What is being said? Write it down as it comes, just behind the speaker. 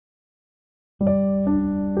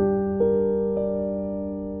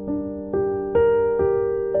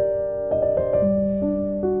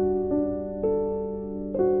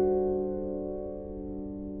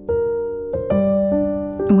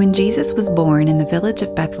When Jesus was born in the village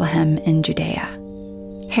of Bethlehem in Judea,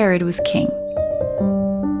 Herod was king.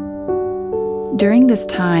 During this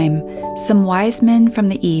time, some wise men from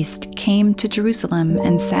the east came to Jerusalem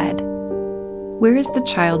and said, "Where is the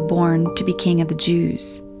child born to be king of the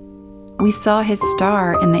Jews? We saw his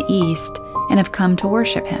star in the east and have come to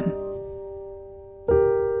worship him."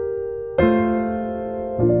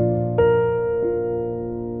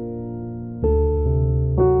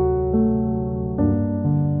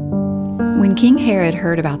 When King Herod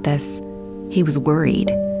heard about this, he was worried,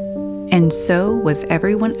 and so was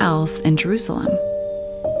everyone else in Jerusalem.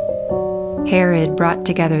 Herod brought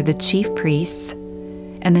together the chief priests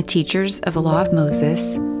and the teachers of the law of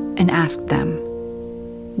Moses and asked them,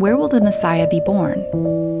 "Where will the Messiah be born?"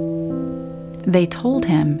 They told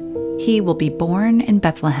him, "He will be born in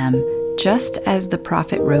Bethlehem, just as the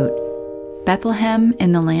prophet wrote, 'Bethlehem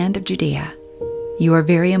in the land of Judea. You are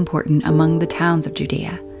very important among the towns of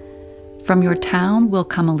Judea. From your town will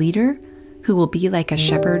come a leader who will be like a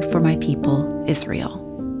shepherd for my people, Israel."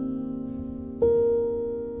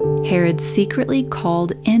 Herod secretly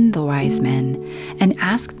called in the wise men and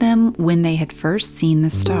asked them when they had first seen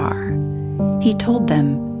the star. He told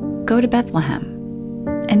them, "Go to Bethlehem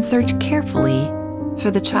and search carefully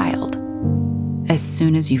for the child. As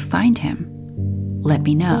soon as you find him, let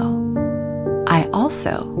me know. I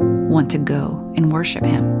also want to go and worship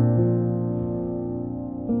him."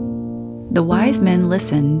 The wise men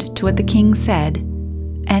listened to what the king said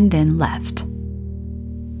and then left.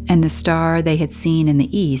 And the star they had seen in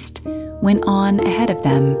the east went on ahead of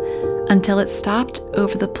them until it stopped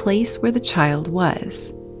over the place where the child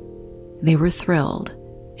was. They were thrilled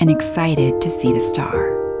and excited to see the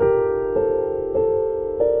star.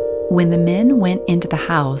 When the men went into the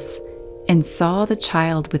house and saw the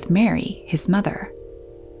child with Mary, his mother,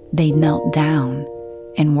 they knelt down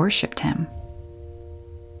and worshipped him.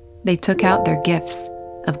 They took out their gifts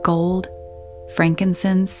of gold,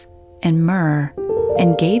 frankincense, and myrrh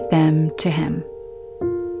and gave them to him.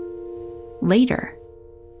 Later,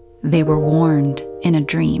 they were warned in a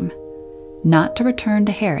dream not to return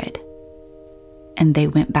to Herod, and they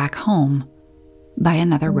went back home by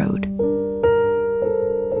another road.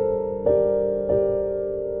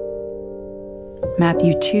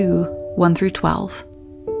 Matthew 2, 1 through 12.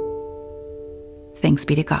 Thanks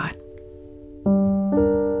be to God.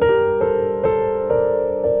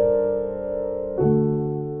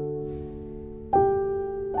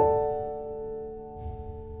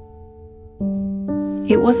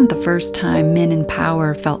 It wasn't the first time men in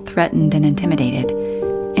power felt threatened and intimidated,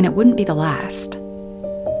 and it wouldn't be the last.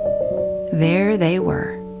 There they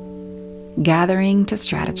were, gathering to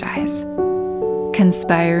strategize,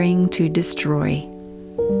 conspiring to destroy,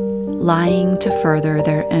 lying to further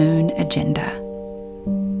their own agenda,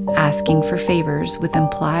 asking for favors with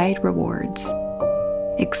implied rewards,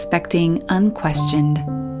 expecting unquestioned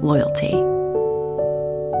loyalty.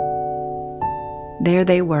 There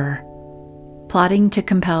they were, plotting to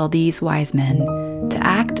compel these wise men to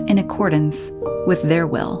act in accordance with their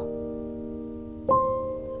will.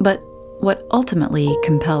 But what ultimately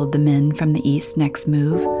compelled the men from the East's next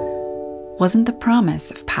move wasn't the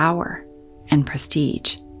promise of power and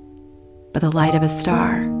prestige, but the light of a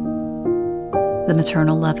star, the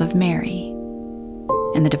maternal love of Mary,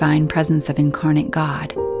 and the divine presence of incarnate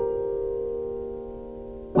God.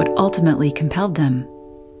 What ultimately compelled them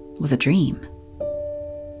was a dream.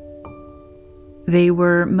 They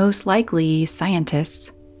were most likely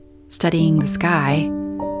scientists studying the sky,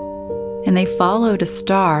 and they followed a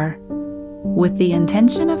star with the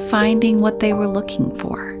intention of finding what they were looking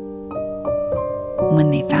for. When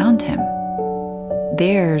they found him,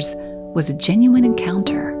 theirs was a genuine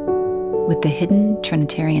encounter with the hidden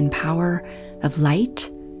Trinitarian power of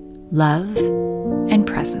light, love, and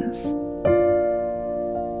presence.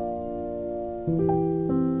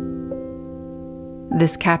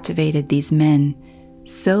 This captivated these men,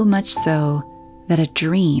 so much so that a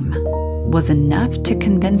dream was enough to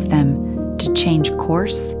convince them to change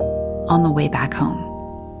course on the way back home.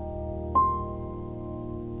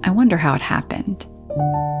 I wonder how it happened.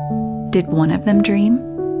 Did one of them dream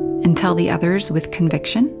and tell the others with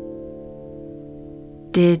conviction?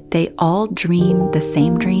 Did they all dream the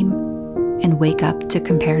same dream and wake up to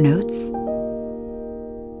compare notes?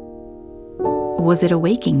 Was it a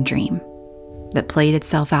waking dream that played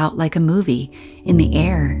itself out like a movie in the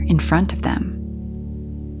air in front of them?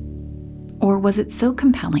 Or was it so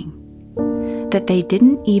compelling that they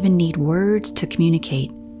didn't even need words to communicate?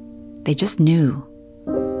 They just knew,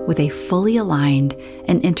 with a fully aligned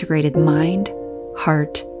and integrated mind,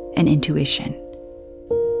 heart, and intuition.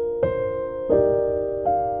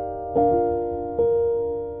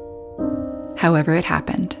 however it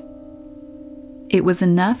happened. It was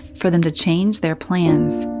enough for them to change their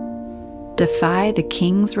plans, defy the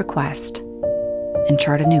king's request, and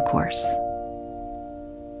chart a new course.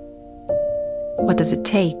 What does it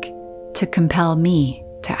take to compel me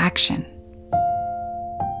to action?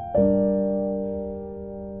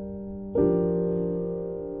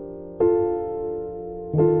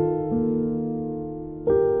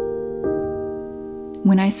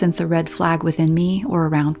 When I sense a red flag within me or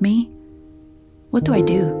around me, what do I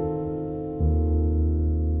do?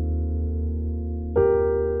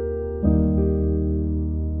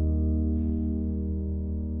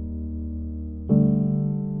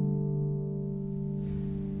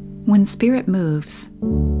 When spirit moves,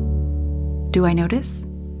 do I notice?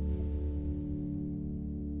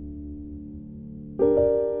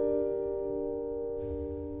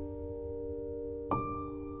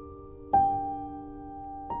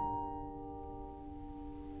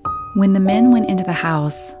 When the men went into the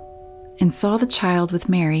house and saw the child with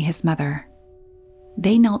Mary, his mother,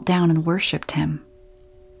 they knelt down and worshipped him.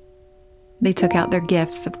 They took out their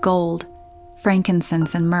gifts of gold,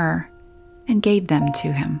 frankincense, and myrrh and gave them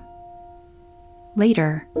to him.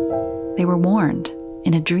 Later, they were warned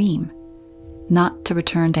in a dream not to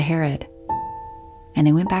return to Herod, and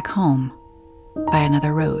they went back home by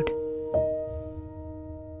another road.